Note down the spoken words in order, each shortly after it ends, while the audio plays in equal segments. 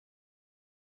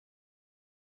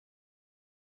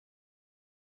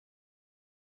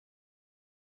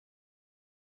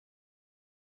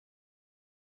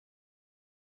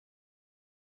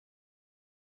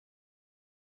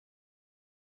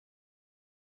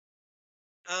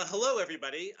Hello,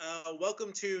 everybody.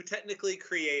 Welcome to Technically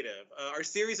Creative, our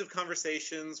series of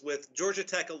conversations with Georgia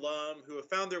Tech alum who have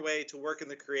found their way to work in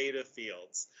the creative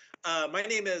fields. My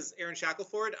name is Aaron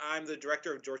Shackelford. I'm the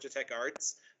director of Georgia Tech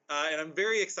Arts, and I'm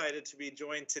very excited to be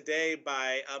joined today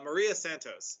by María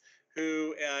Santos,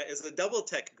 who is a double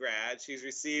tech grad. She's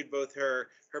received both her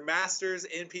master's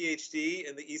and Ph.D.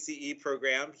 in the ECE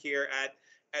program here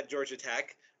at Georgia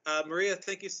Tech. María,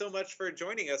 thank you so much for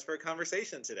joining us for a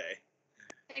conversation today.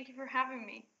 Thank you for having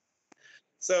me.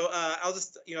 So I'll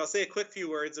just, say a quick few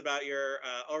words about your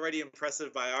already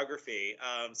impressive biography,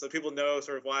 so people know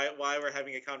sort of why we're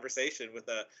having a conversation with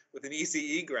an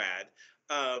ECE grad.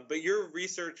 But your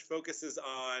research focuses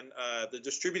on the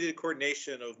distributed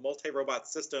coordination of multi-robot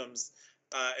systems,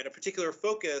 and a particular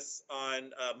focus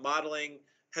on modeling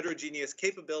heterogeneous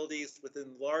capabilities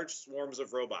within large swarms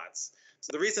of robots.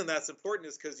 So the reason that's important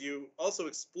is because you also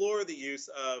explore the use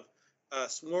of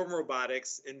swarm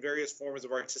robotics in various forms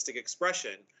of artistic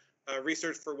expression,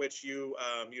 research for which you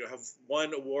have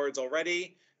won awards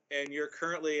already, and you're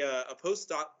currently a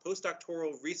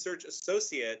postdoctoral research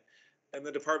associate in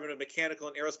the Department of Mechanical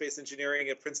and Aerospace Engineering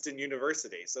at Princeton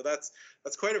University. So that's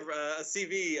quite a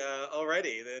CV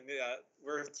already. And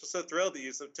we're so thrilled that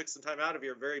you took some time out of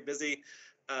your very busy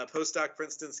postdoc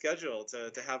Princeton schedule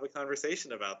to have a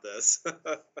conversation about this.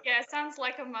 Yeah, it sounds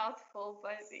like a mouthful,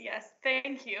 but yes,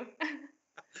 thank you.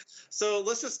 So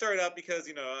let's just start out because,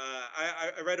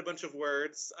 I read a bunch of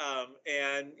words,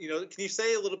 and, can you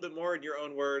say a little bit more in your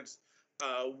own words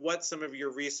what some of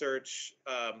your research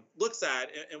looks at,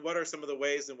 and what are some of the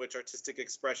ways in which artistic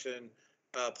expression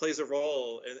plays a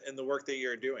role in the work that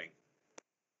you're doing?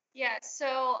 Yeah,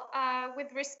 so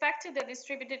with respect to the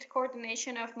distributed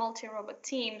coordination of multi-robot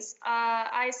teams,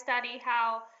 I study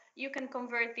how you can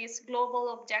convert these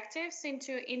global objectives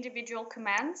into individual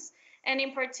commands. And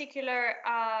in particular,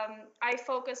 I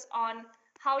focus on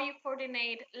how you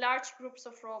coordinate large groups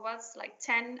of robots, like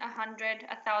 10, 100,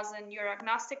 1,000, you're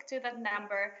agnostic to that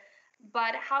number,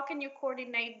 but how can you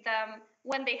coordinate them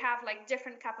when they have like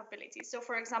different capabilities? So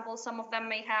for example, some of them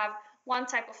may have one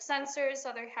type of sensors,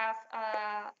 others have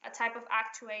a type of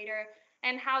actuator,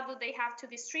 and how do they have to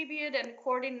distribute and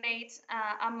coordinate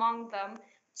among them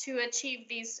to achieve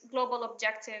these global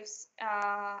objectives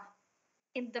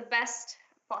in the best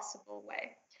possible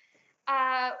way.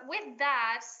 With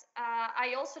that,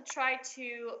 I also try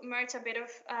to merge a bit of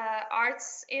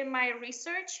arts in my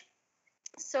research.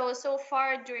 So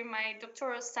far during my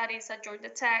doctoral studies at Georgia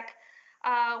Tech,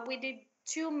 we did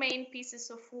two main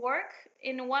pieces of work.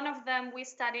 In one of them, we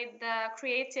studied the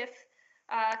creative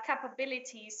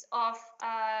capabilities of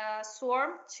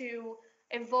Swarm to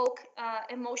evoke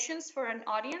emotions for an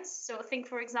audience. So think,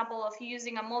 for example, of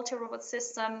using a multi-robot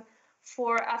system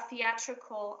for a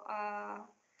theatrical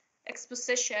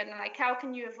exposition. Like, how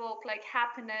can you evoke like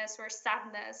happiness or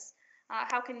sadness?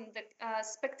 How can the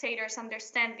spectators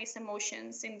understand these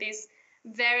emotions in these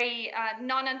very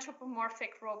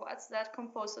non-anthropomorphic robots that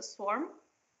compose a swarm?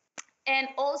 And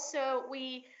also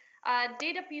we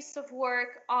did a piece of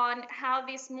work on how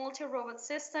these multi-robot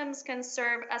systems can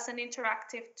serve as an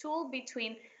interactive tool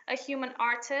between a human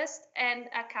artist and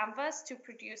a canvas to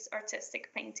produce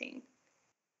artistic painting.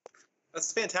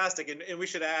 That's fantastic, and we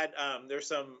should add, there's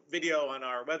some video on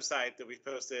our website that we've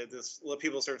posted. This let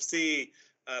people sort of see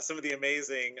some of the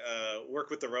amazing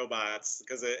work with the robots,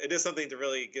 because it is something to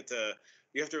really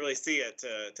you have to really see it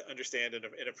to understand and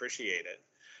appreciate it.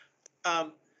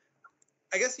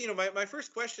 I guess, my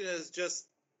first question is just,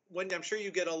 when I'm sure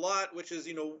you get a lot, which is,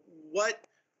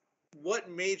 what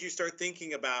made you start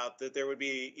thinking about that there would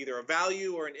be either a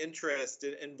value or an interest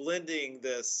in blending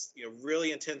this,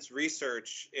 really intense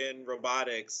research in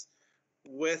robotics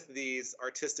with these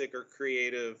artistic or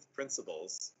creative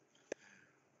principles?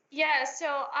 Yeah, so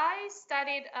I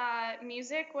studied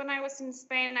music when I was in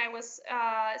Spain. I was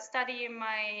studying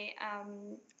my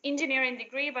engineering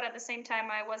degree, but at the same time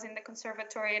I was in the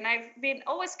conservatory, and I've been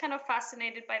always kind of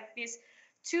fascinated by these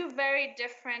two very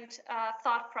different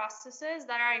thought processes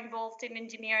that are involved in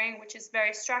engineering, which is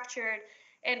very structured,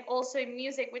 and also in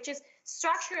music, which is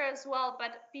structured as well,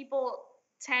 but people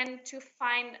tend to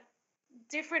find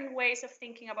different ways of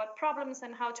thinking about problems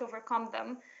and how to overcome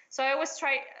them. So I always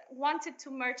wanted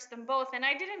to merge them both, and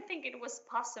I didn't think it was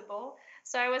possible.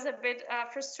 So I was a bit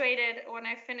frustrated when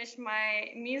I finished my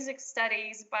music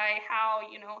studies by how,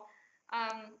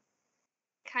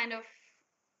 kind of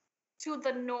to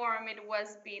the norm it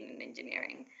was being in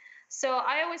engineering. So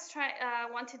I always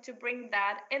wanted to bring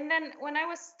that. And then when I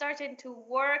was starting to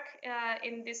work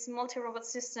in this multi-robot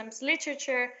systems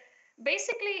literature,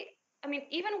 basically I mean,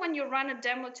 even when you run a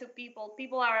demo to people,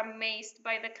 people are amazed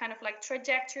by the kind of like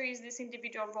trajectories these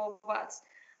individual robots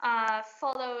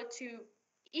follow to,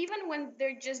 even when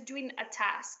they're just doing a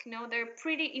task, they're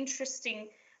pretty interesting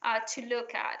to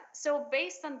look at. So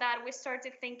based on that, we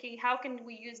started thinking, how can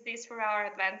we use this for our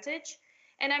advantage?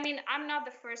 And I mean, I'm not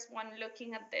the first one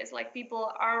looking at this. Like,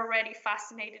 people are already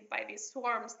fascinated by these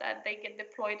swarms that they get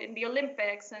deployed in the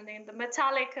Olympics and in the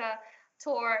Metallica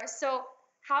tour. So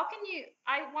how can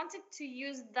I wanted to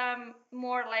use them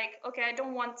more like, okay, I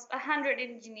don't want 100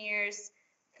 engineers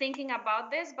thinking about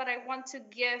this, but I want to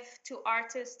give to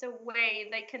artists a way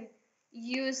they can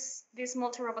use these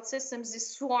multi-robot systems, these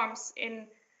swarms, in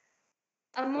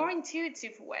a more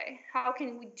intuitive way. How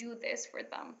can we do this for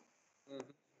them? Mm-hmm.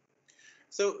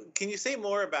 So can you say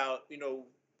more about,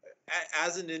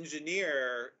 as an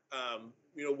engineer,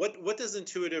 what does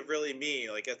intuitive really mean?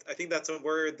 Like, I think that's a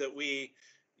word that we,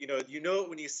 you know it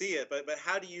when you see it, but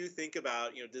how do you think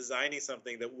about, designing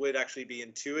something that would actually be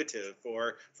intuitive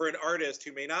for an artist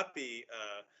who may not be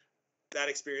that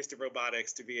experienced in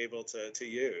robotics to be able to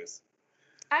use?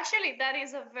 Actually, that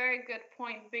is a very good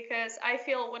point, because I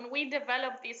feel when we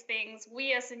develop these things,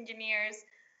 we as engineers,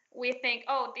 we think,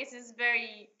 oh, this is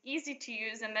very easy to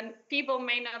use, and then people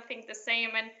may not think the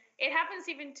same. And it happens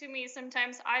even to me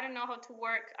sometimes. I don't know how to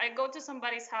work. I go to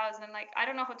somebody's house and like, I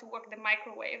don't know how to work the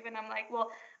microwave, and I'm like,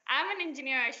 well, I'm an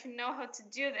engineer, I should know how to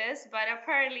do this, but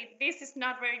apparently this is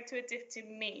not very intuitive to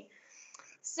me.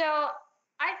 So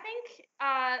I think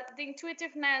the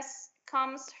intuitiveness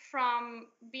comes from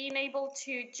being able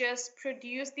to just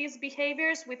produce these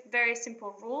behaviors with very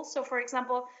simple rules. So for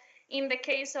example, in the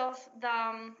case of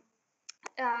the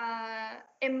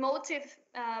emotive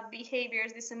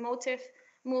behaviors, this emotive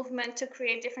movement to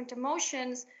create different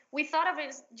emotions, we thought of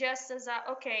it just as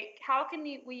okay, how can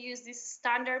we use these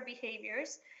standard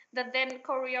behaviors that then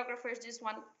choreographers just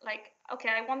want, like, okay,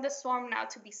 I want the swarm now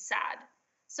to be sad.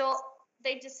 So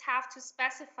they just have to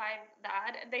specify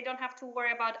that. They don't have to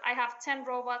worry about, I have 10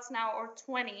 robots now or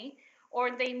 20,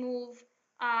 or they move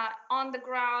on the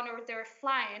ground or they're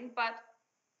flying, but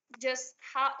just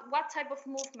what type of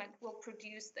movement will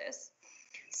produce this.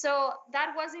 So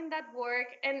that was in that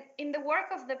work. And in the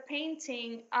work of the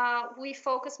painting, we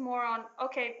focus more on,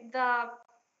 okay,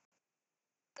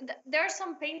 there are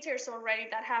some painters already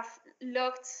that have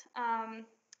looked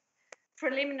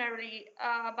preliminarily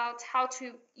about how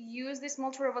to use these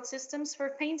multi-robot systems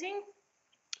for painting,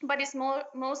 but it's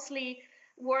mostly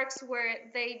works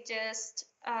where they just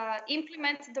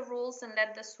implement the rules and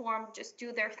let the swarm just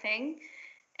do their thing.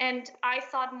 And I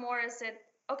thought more as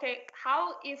okay,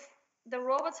 how if the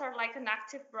robots are like an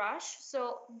active brush,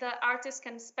 so the artist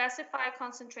can specify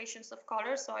concentrations of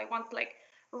color. So I want like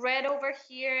red over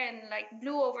here and like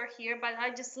blue over here, but I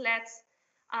just let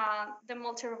the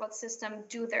multi-robot system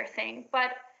do their thing.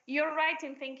 But you're right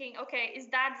in thinking, okay, is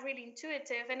that really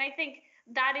intuitive? And I think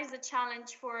that is a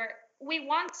challenge we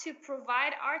want to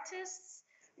provide artists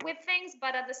with things,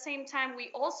 but at the same time,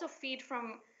 we also feed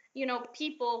from,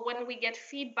 people when we get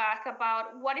feedback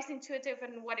about what is intuitive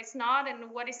and what is not, and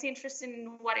what is interesting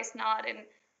and what is not, and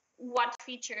what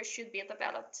features should be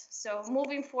developed. So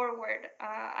moving forward,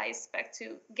 I expect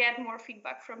to get more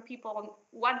feedback from people on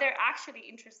what they're actually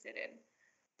interested in.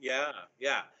 Yeah.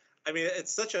 I mean,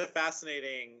 it's such a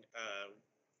fascinating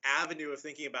avenue of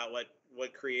thinking about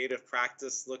what creative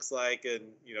practice looks like, and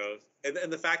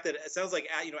and the fact that it sounds like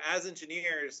as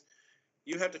engineers,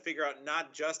 you have to figure out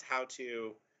not just how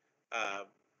to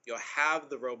have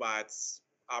the robots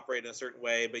operate in a certain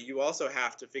way, but you also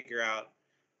have to figure out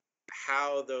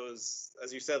how those,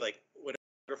 as you said, like when a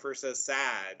photographer says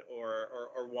sad or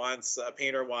wants a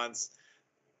painter wants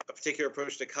a particular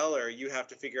approach to color, you have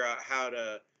to figure out how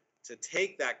to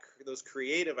take those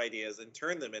creative ideas and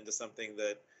turn them into something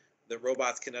that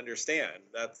robots can understand.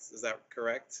 Is that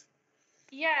correct?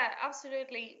 Yeah,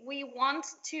 absolutely. We want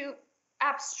to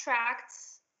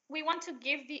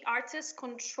give the artist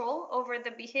control over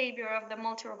the behavior of the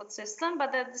multi-robot system,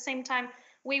 but at the same time,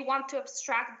 we want to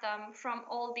abstract them from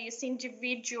all these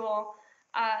individual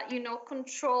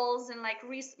controls and like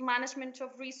management of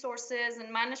resources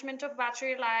and management of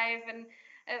battery life and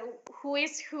who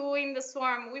is who in the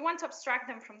swarm. We want to abstract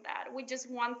them from that. We just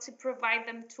want to provide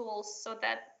them tools so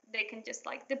that they can just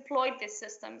like deploy these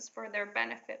systems for their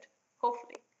benefit,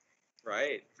 hopefully.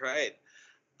 Right.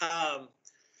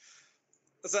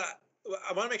 So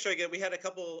I want to make sure we had a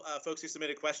couple folks who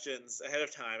submitted questions ahead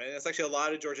of time, and it's actually a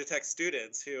lot of Georgia Tech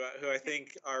students who I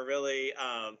think are really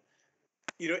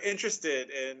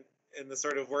interested in the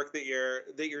sort of work that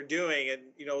you're doing.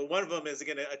 And one of them is,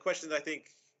 again, a question that I think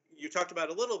you talked about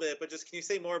a little bit, but just can you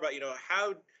say more about,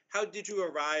 how did you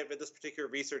arrive at this particular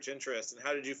research interest, and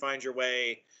how did you find your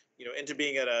way, into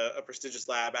being at a prestigious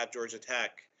lab at Georgia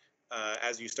Tech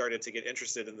as you started to get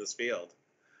interested in this field?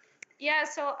 Yeah,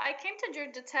 so I came to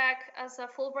Georgia Tech as a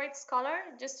Fulbright scholar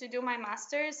just to do my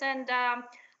master's, and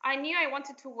I knew I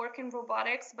wanted to work in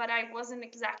robotics, but I wasn't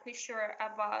exactly sure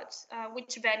about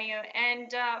which venue.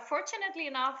 And fortunately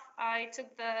enough, I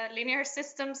took the linear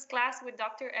systems class with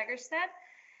Dr. Eggerstedt,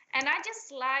 and I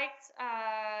just liked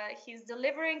his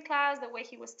delivering class, the way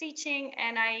he was teaching,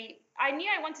 and I knew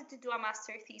I wanted to do a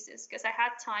master thesis because I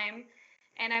had time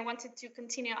and I wanted to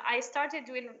continue. I started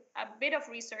doing a bit of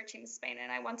research in Spain,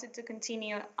 and I wanted to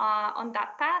continue on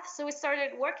that path. So we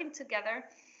started working together.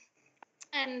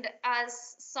 And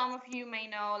as some of you may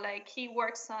know, like, he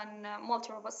works on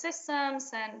multi-robot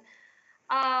systems, and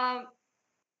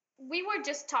we were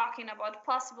just talking about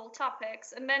possible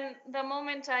topics. And then the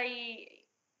moment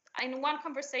in one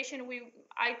conversation,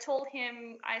 I told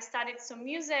him I studied some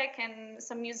music and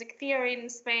some music theory in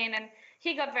Spain, and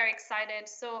he got very excited.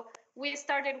 So we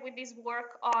started with this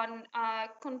work on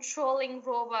controlling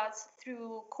robots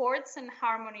through chords and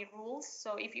harmony rules.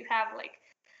 So if you have like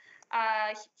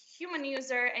a human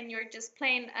user and you're just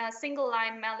playing a single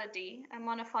line melody, a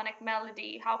monophonic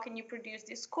melody, how can you produce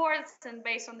these chords, and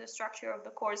based on the structure of the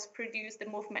chords, produce the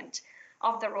movement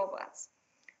of the robots?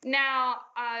 Now,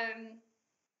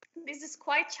 this is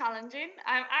quite challenging.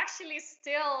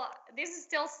 This is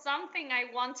still something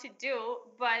I want to do,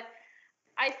 but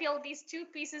I feel these two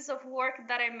pieces of work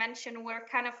that I mentioned were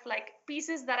kind of like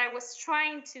pieces that I was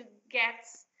trying to get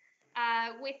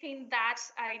within that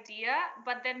idea,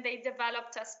 but then they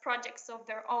developed as projects of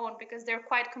their own because they're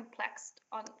quite complex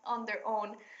on their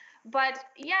own. But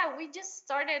yeah, we just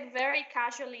started very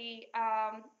casually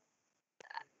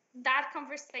that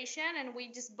conversation, and we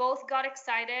just both got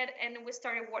excited and we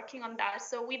started working on that.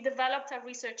 So we developed a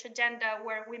research agenda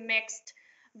where we mixed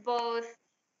both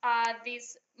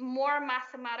these more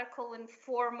mathematical and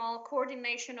formal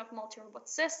coordination of multi-robot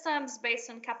systems based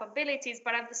on capabilities,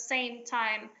 but at the same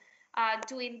time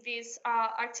doing these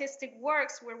artistic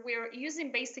works where we're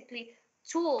using basically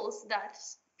tools that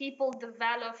people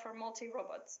develop for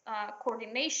multi-robot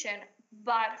coordination,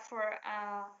 but for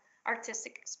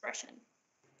artistic expression.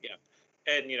 Yeah.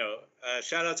 And,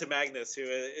 shout out to Magnus, who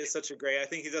is such a great, I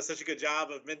think he does such a good job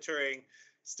of mentoring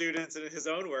students in his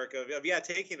own work of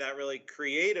taking that really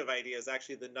creative idea as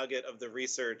actually the nugget of the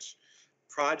research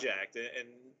project, and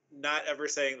not ever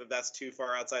saying that that's too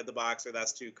far outside the box or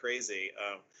that's too crazy.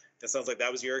 It sounds like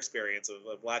that was your experience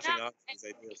of latching on to these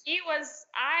ideas.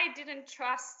 I didn't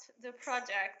trust the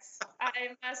project.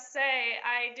 I must say,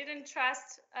 I didn't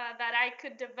trust that I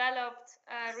could develop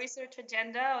a research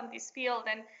agenda on this field.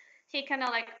 And he kind of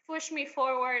like pushed me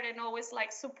forward and always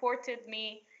like supported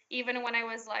me, even when I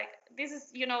was like, this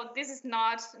is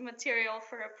not material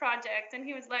for a project. And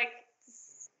he was like,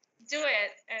 do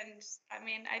it. And I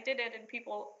mean, I did it, and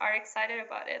people are excited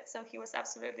about it. So he was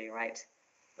absolutely right.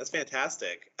 That's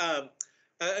fantastic.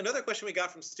 Another question we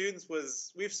got from students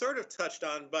was, we've sort of touched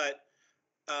on, but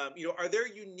are there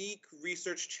unique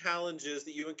research challenges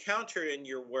that you encounter in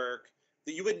your work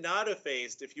that you would not have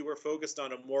faced if you were focused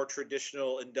on a more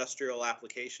traditional industrial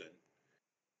application?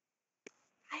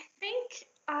 I think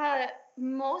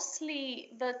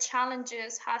mostly the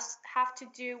challenges have to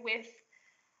do with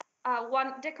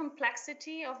the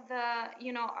complexity of the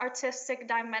artistic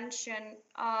dimension,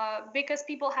 because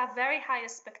people have very high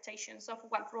expectations of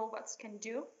what robots can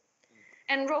do,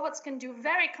 and robots can do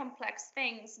very complex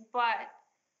things. But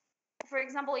for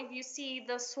example, if you see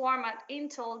the swarm at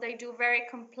Intel, they do very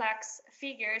complex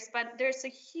figures, but there's a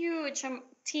huge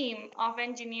team of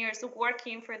engineers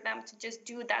working for them to just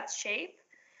do that shape.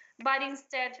 But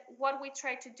instead, what we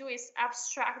try to do is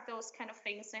abstract those kind of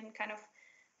things and kind of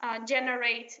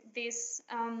generate this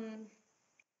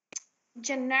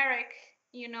generic,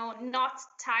 not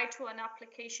tied to an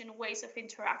application ways of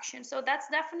interaction. So that's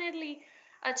definitely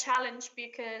a challenge,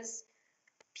 because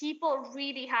people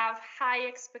really have high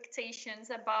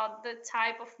expectations about the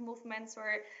type of movements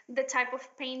or the type of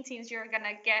paintings you're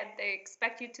gonna get. They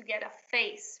expect you to get a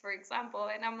face, for example.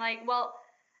 And I'm like, well,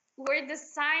 we're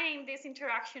designing this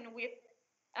interaction with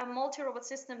a multi-robot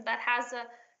system that has a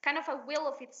kind of a will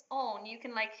of its own. You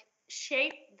can like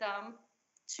shape them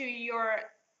to your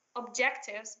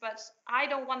objectives, but I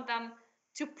don't want them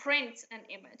to print an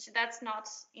image. That's not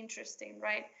interesting,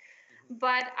 right? Mm-hmm.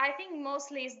 But I think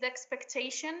mostly it's the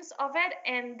expectations of it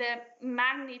and the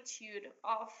magnitude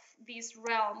of this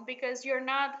realm, because you're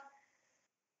not,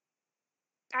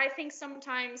 I think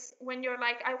sometimes when you're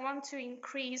like, I want to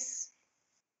increase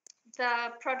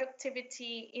the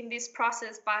productivity in this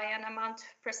process by an amount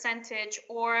percentage,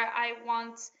 or I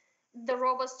want the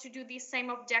robots to do these same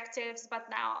objectives, but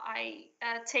now I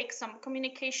take some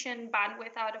communication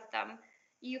bandwidth out of them.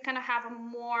 You kind of have a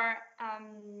more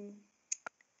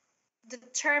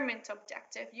determined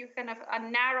objective. You kind of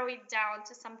narrow it down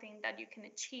to something that you can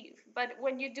achieve. But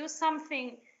when you do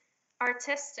something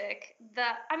artistic,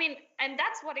 and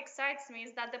that's what excites me,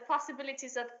 is that the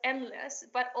possibilities are endless,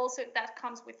 but also that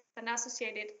comes with an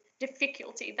associated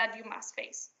difficulty that you must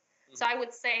face. Mm-hmm. So I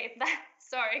would say that,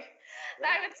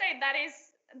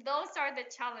 those are the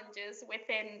challenges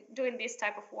within doing this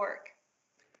type of work.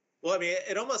 Well, I mean,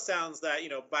 it almost sounds that,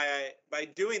 by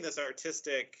doing this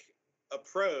artistic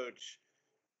approach,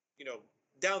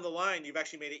 down the line, you've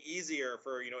actually made it easier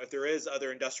for, if there is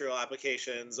other industrial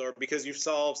applications, or because you've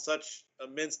solved such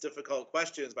immense difficult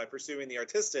questions by pursuing the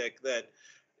artistic, that,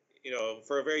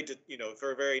 for a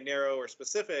very narrow or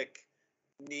specific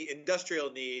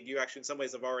industrial need, you actually in some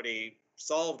ways have already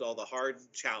solved all the hard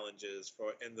challenges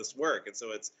in this work. And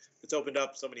so it's opened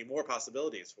up so many more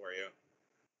possibilities for you.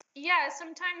 Yeah,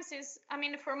 sometimes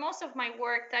for most of my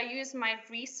work, I use my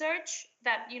research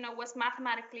that, was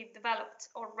mathematically developed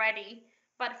already,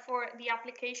 but for the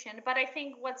application. But I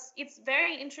think it's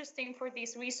very interesting for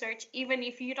this research, even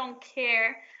if you don't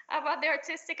care about the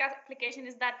artistic application,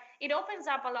 is that it opens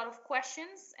up a lot of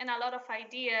questions and a lot of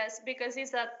ideas, because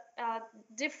it's a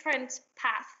different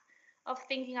path of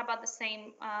thinking about the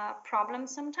same problem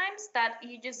sometimes, that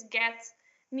you just get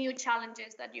new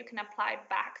challenges that you can apply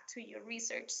back to your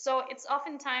research. So it's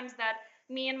oftentimes that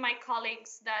me and my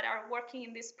colleagues that are working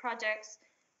in these projects,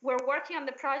 we're working on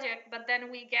the project, but then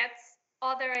we get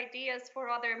other ideas for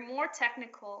other more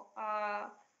technical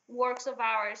works of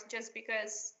ours, just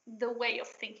because the way of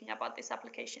thinking about these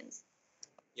applications.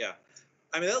 Yeah.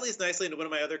 That leads nicely into one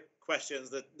of my other questions.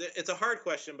 That it's a hard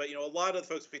question, but, a lot of the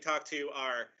folks we talk to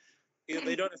are,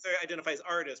 they don't necessarily identify as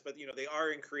artists, but, they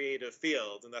are in creative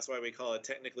fields, and that's why we call it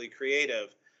technically creative.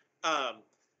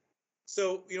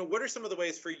 So, what are some of the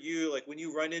ways for you, like when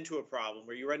you run into a problem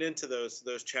or you run into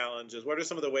those challenges, what are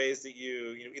some of the ways that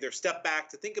you either step back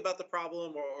to think about the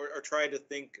problem, or try to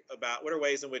think about, what are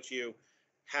ways in which you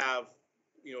have,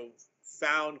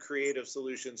 found creative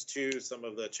solutions to some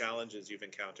of the challenges you've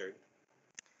encountered?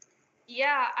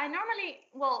 Yeah,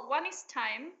 one is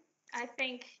time. I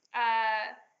think,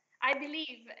 I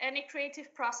believe any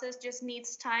creative process just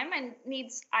needs time and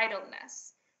needs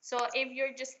idleness. So if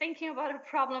you're just thinking about a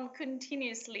problem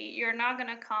continuously, you're not going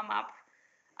to come up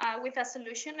with a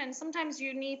solution. And sometimes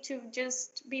you need to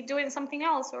just be doing something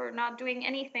else or not doing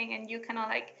anything, and you kind of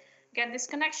like get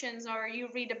disconnections, or you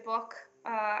read a book.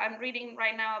 I'm reading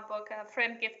right now a book a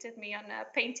friend gifted me on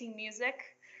painting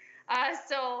music.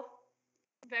 So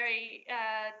very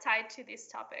tied to this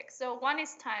topic. So one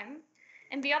is time.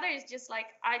 And the other is just like,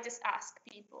 I just ask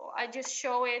people. I just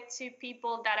show it to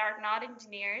people that are not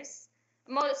engineers.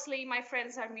 Mostly my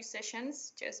friends are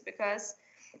musicians, just because.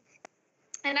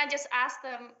 And I just ask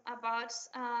them about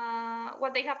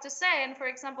what they have to say. And for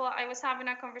example, I was having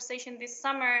a conversation this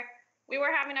summer. We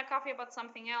were having a coffee about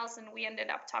something else, and we ended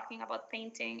up talking about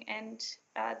painting. And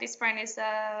this friend is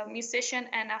a musician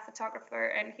and a photographer,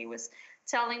 and he was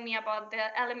telling me about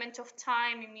the element of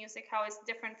time in music, how it's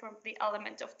different from the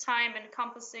element of time and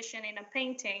composition in a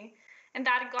painting. And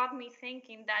that got me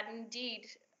thinking that indeed,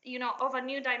 of a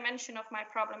new dimension of my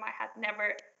problem I had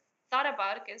never thought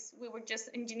about, because we were just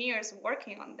engineers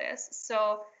working on this.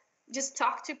 So just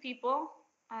talk to people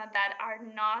that are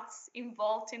not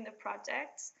involved in the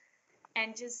project,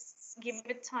 and just give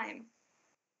it time.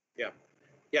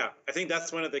 Yeah, I think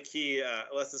that's one of the key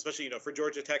lessons, especially for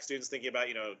Georgia Tech students thinking about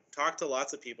talk to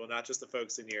lots of people, not just the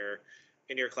folks in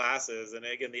your classes. And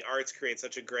again, the arts create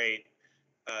such a great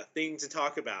thing to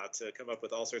talk about, to come up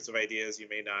with all sorts of ideas you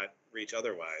may not reach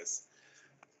otherwise.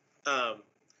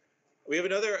 We have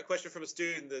another question from a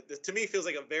student that to me feels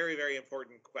like a very, very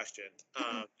important question.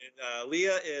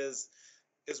 Leah is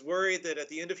worried that at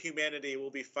the end of humanity, we'll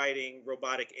be fighting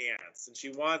robotic ants. And she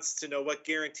wants to know what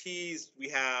guarantees we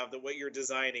have that what you're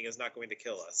designing is not going to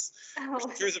kill us. Which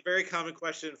I'm sure is a very common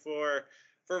question for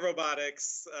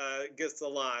robotics, gets a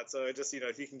lot. So just,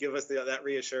 if you can give us that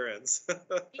reassurance.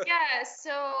 Yeah,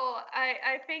 so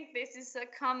I think this is a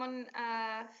common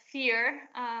fear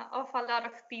of a lot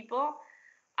of people.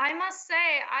 I must say,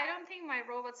 I don't think my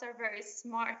robots are very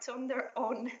smart on their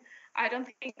own. I don't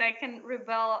think they can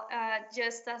rebel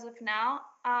just as of now.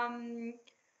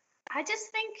 I just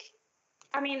think,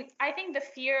 I think the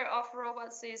fear of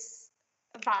robots is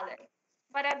valid.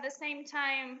 But at the same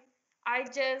time, I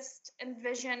just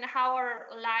envision how our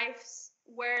lives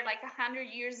were like 100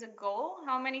 years ago,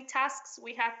 how many tasks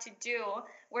we had to do,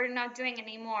 we're not doing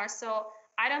anymore. So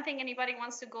I don't think anybody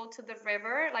wants to go to the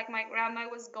river like my grandma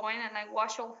was going and like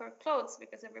wash all her clothes,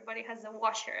 because everybody has a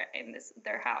washer in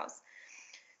their house.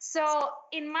 So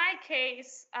in my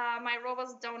case, my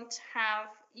robots don't have,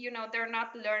 they're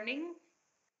not learning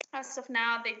as of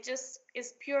now. They just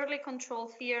is purely control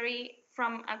theory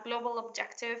from a global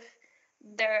objective.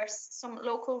 There's some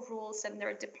local rules and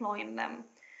they're deploying them.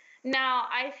 Now,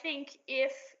 I think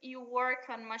if you work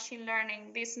on machine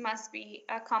learning, this must be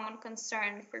a common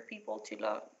concern for people to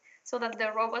learn, so that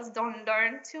the robots don't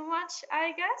learn too much,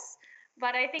 I guess.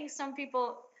 But I think some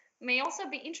people may also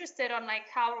be interested on like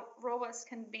how robots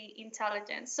can be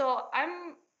intelligent. So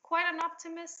I'm quite an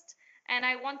optimist, and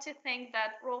I want to think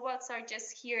that robots are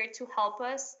just here to help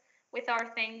us with our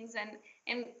things,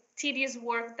 and tedious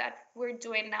work that we're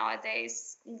doing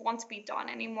nowadays won't be done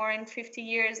anymore in 50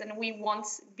 years, and we won't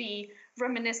be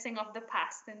reminiscing of the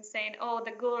past and saying, oh,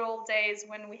 the good old days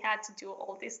when we had to do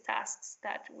all these tasks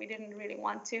that we didn't really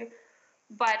want to.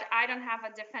 But I don't have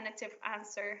a definitive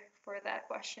answer for that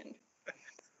question.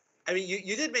 I mean,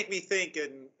 you did make me think,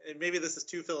 and maybe this is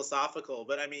too philosophical,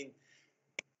 but I mean,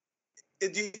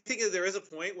 do you think that there is a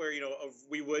point where,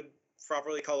 we would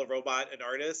properly call a robot an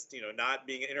artist, not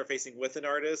being interfacing with an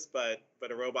artist, but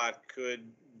a robot could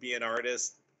be an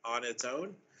artist on its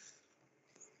own?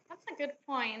 That's a good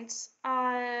point.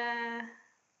 I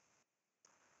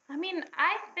mean,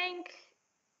 I think,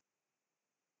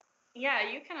 yeah,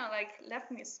 you kind of like left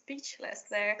me speechless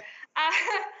there.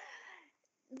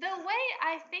 The way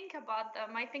I think about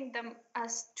them, I think them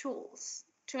as tools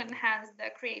to enhance the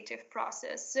creative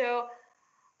process. So,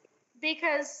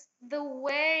 because the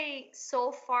way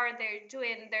so far they're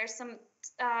doing, there's some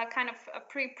kind of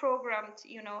pre-programmed,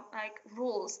 like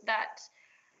rules that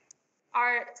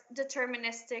are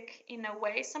deterministic in a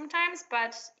way sometimes,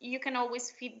 but you can always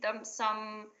feed them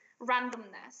some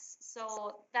randomness,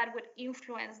 so that would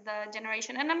influence the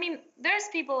generation. And I mean, there's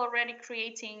people already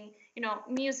creating,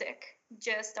 music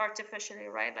just artificially,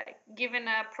 right? Like given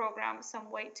a program some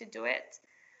way to do it.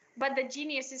 But the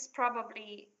genius is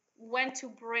probably when to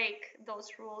break those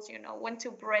rules, when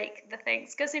to break the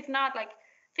things, because if not, like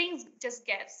things just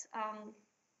get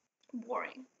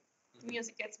boring.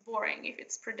 Music gets boring if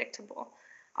it's predictable.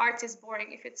 Art is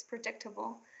boring if it's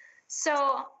predictable.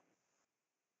 So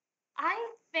I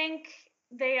think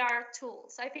they are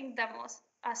tools. I think them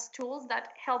as tools that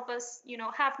help us,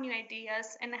 have new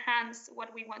ideas, enhance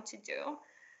what we want to do.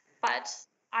 But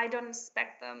I don't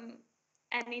expect them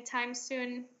anytime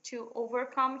soon to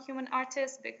overcome human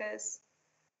artists, because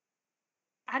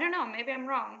I don't know, maybe I'm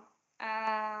wrong.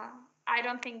 I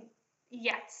don't think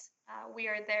yet we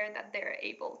are there that they're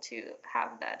able to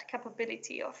have that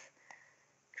capability of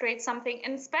create something,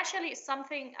 and especially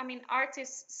something, I mean, art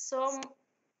is so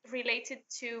related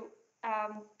to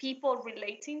people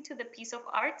relating to the piece of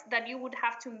art that you would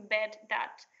have to embed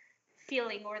that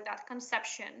feeling or that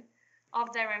conception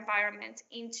of their environment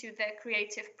into the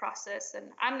creative process. And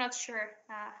I'm not sure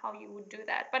how you would do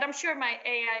that, but I'm sure my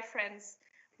AI friends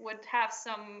would have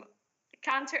some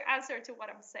counter answer to what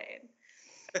I'm saying.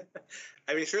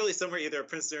 I mean, surely somewhere, either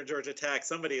Princeton or Georgia Tech,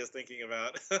 somebody is thinking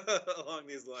about along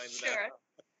these lines. Sure.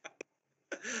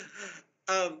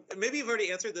 Now. Maybe you've already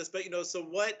answered this, but so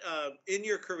what in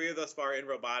your career thus far in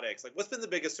robotics, like what's been the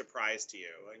biggest surprise to you?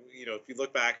 Like, if you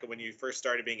look back when you first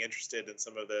started being interested in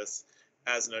some of this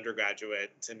as an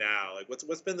undergraduate to now, like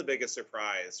what's been the biggest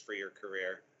surprise for your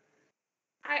career?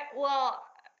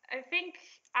 I think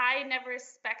I never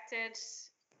expected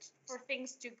for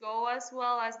things to go as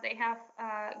well as they have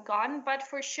gone, but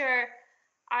for sure,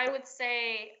 I would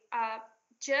say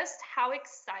just how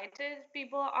excited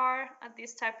people are at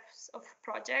these types of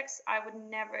projects. I would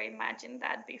never imagine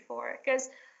that before, because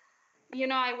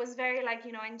I was very like,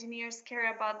 engineers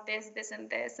care about this, and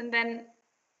this, and then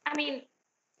I mean,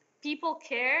 people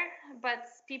care, but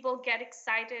people get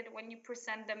excited when you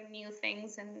present them new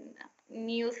things and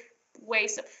new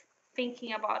ways of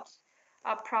thinking about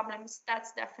problems.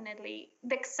 That's definitely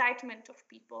the excitement of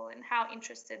people, and how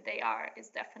interested they are is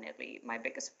definitely my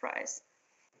biggest surprise.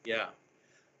 Yeah.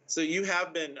 So you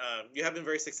have been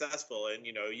very successful, and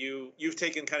you've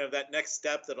taken kind of that next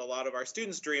step that a lot of our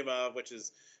students dream of, which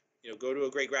is go to a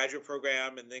great graduate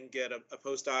program and then get a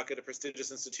postdoc at a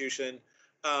prestigious institution.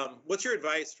 What's your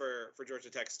advice for Georgia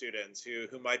Tech students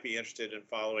who might be interested in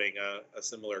following a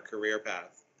similar career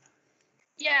path?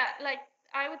 Yeah, like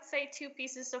I would say 2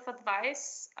 pieces of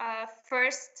advice.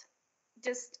 First,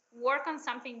 just work on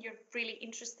something you're really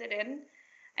interested in.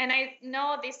 And I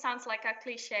know this sounds like a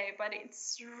cliche, but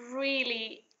it's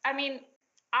really, I mean,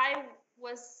 I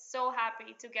was so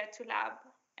happy to get to lab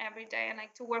every day and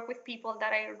like to work with people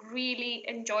that I really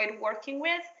enjoyed working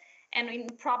with and in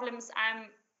problems I'm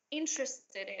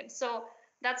interested in. So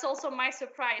that's also my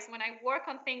surprise when I work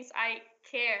on things I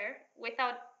care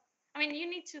without, I mean, you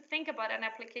need to think about an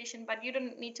application, but you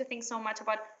don't need to think so much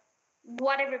about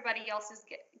what everybody else is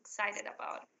excited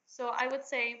about. So I would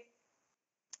say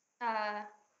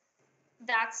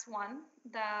that's one,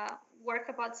 the work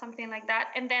about something like that.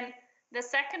 And then the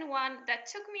second one that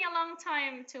took me a long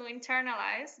time to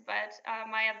internalize, but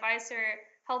my advisor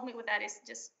helped me with that, is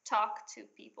just talk to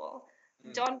people.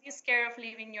 Don't be scared of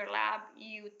leaving your lab.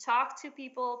 You talk to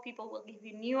people, people will give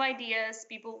you new ideas,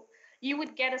 you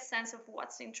would get a sense of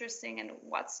what's interesting and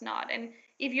what's not. And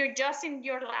if you're just in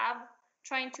your lab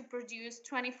trying to produce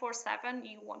 24/7,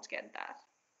 you won't get that.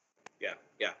 Yeah.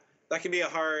 That can be a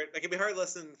hard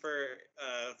lesson for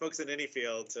folks in any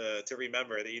field to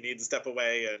remember, that you need to step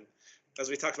away and, as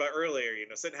we talked about earlier,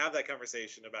 sit and have that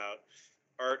conversation about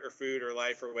art or food or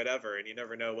life or whatever, and you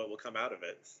never know what will come out of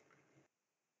it.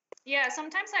 Yeah,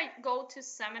 sometimes I go to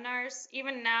seminars,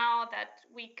 even now that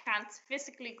we can't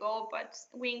physically go, but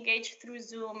we engage through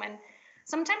Zoom. And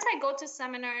sometimes I go to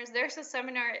seminars. There's a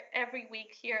seminar every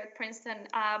week here at Princeton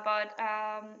about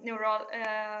neurology.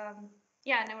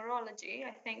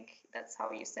 I think that's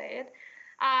how you say it.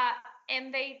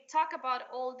 And they talk about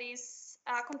all these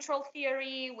control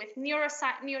theory with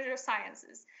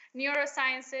neurosciences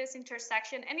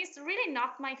intersection. And it's really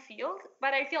not my field,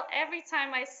 but I feel every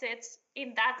time I sit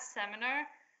in that seminar,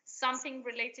 something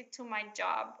related to my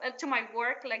job, to my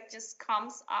work, like just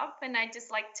comes up, and I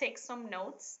just like take some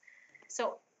notes.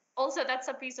 So also that's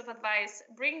a piece of advice.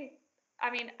 I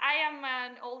am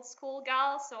an old school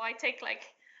gal, so I take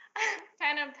like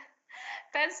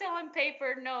pencil and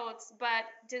paper notes, but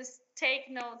just take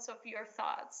notes of your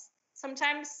thoughts.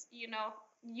 Sometimes,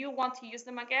 you want to use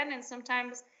them again, and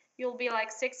sometimes you'll be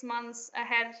like 6 months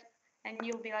ahead and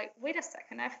you'll be like, wait a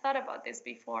second, I've thought about this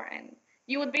before, and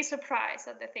you would be surprised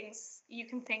at the things you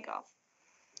can think of.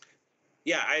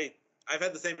 Yeah, I've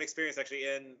had the same experience actually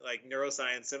in like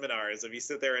neuroscience seminars. If you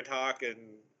sit there and talk and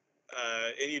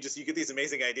you get these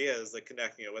amazing ideas that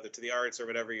connect, whether to the arts or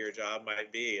whatever your job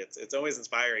might be. It's always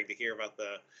inspiring to hear about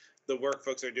the work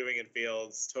folks are doing in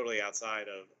fields totally outside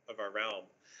of our realm.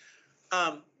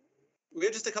 We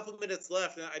have just a couple of minutes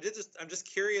left, and I'm just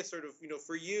curious, sort of,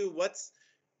 for you,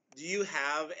 do you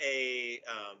have a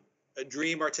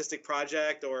dream artistic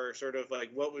project, or sort of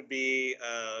like what would be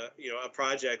a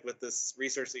project with this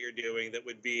research that you're doing that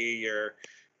would be your,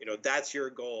 that's your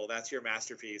goal, that's your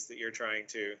masterpiece that you're trying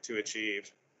to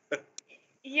achieve?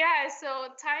 Yeah, so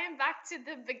tying back to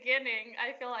the beginning,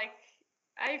 I feel I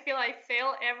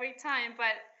fail every time,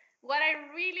 but what I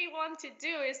really want to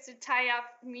do is to tie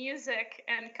up music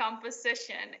and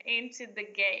composition into the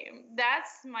game.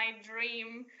 That's my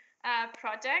dream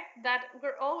project that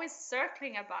we're always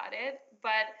circling about it.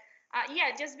 But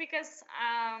just because,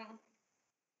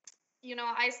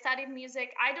 I studied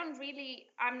music,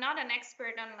 I'm not an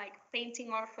expert on like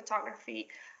painting or photography.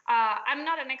 I'm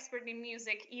not an expert in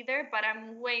music either, but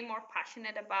I'm way more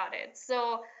passionate about it.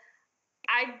 So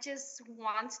I just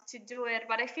want to do it,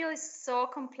 but I feel it's so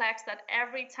complex that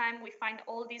every time we find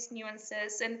all these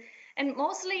nuances, and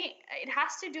mostly it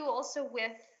has to do also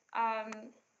with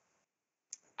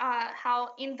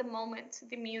how in the moment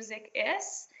the music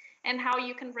is, and how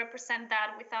you can represent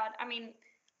that without,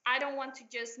 I don't want to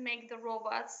just make the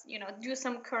robots, do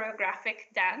some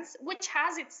choreographic dance, which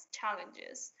has its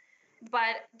challenges,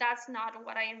 but that's not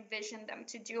what I envision them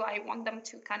to do. I want them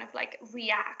to kind of like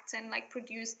react and like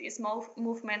produce these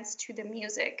movements to the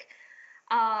music.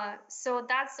 So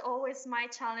that's always my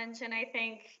challenge. And I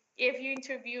think if you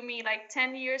interview me like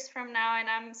 10 years from now and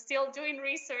I'm still doing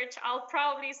research, I'll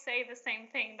probably say the same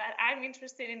thing, that I'm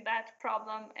interested in that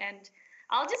problem, and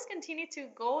I'll just continue to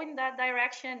go in that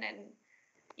direction and,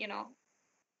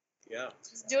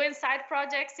 just doing side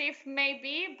projects if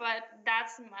maybe, but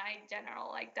that's my general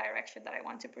like direction that I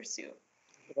want to pursue.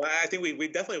 Well, I think we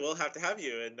definitely will have to have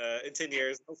you in 10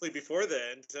 years, hopefully before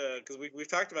then, because we've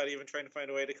talked about even trying to find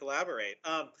a way to collaborate.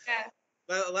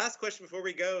 The last question before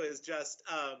we go is just,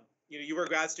 you were a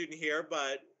grad student here,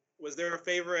 but was there a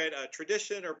favorite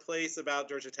tradition or place about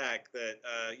Georgia Tech that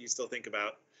you still think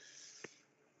about?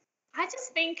 I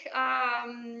just think,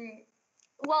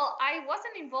 well, I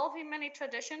wasn't involved in many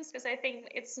traditions because I think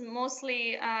it's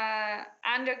mostly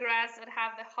undergrads that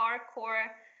have the hardcore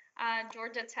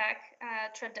Georgia Tech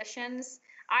traditions.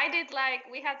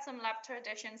 We had some lab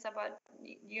traditions about,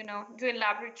 doing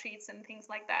lab retreats and things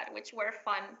like that, which were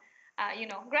fun.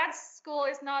 Grad school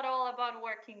is not all about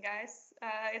working, guys.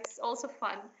 It's also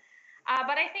fun.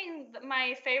 But I think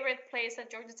my favorite place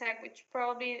at Georgia Tech would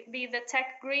probably be the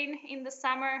Tech Green in the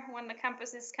summer when the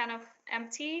campus is kind of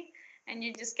empty and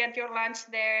you just get your lunch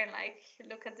there and like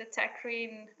look at the Tech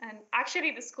Green and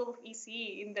actually the School of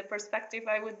ECE in the perspective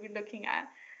I would be looking at.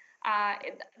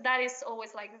 That is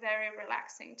always like very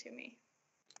relaxing to me.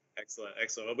 Excellent,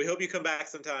 excellent. Well, we hope you come back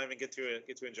sometime and get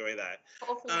to enjoy that.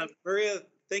 Hopefully. Maria,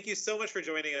 thank you so much for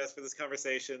joining us for this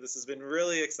conversation. This has been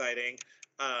really exciting.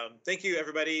 Thank you,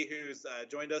 everybody who's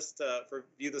joined us for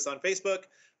view this on Facebook.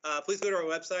 Please go to our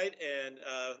website and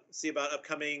see about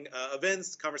upcoming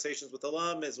events, conversations with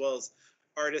alum, as well as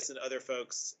artists and other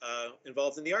folks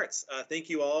involved in the arts. Thank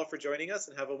you all for joining us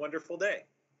and have a wonderful day.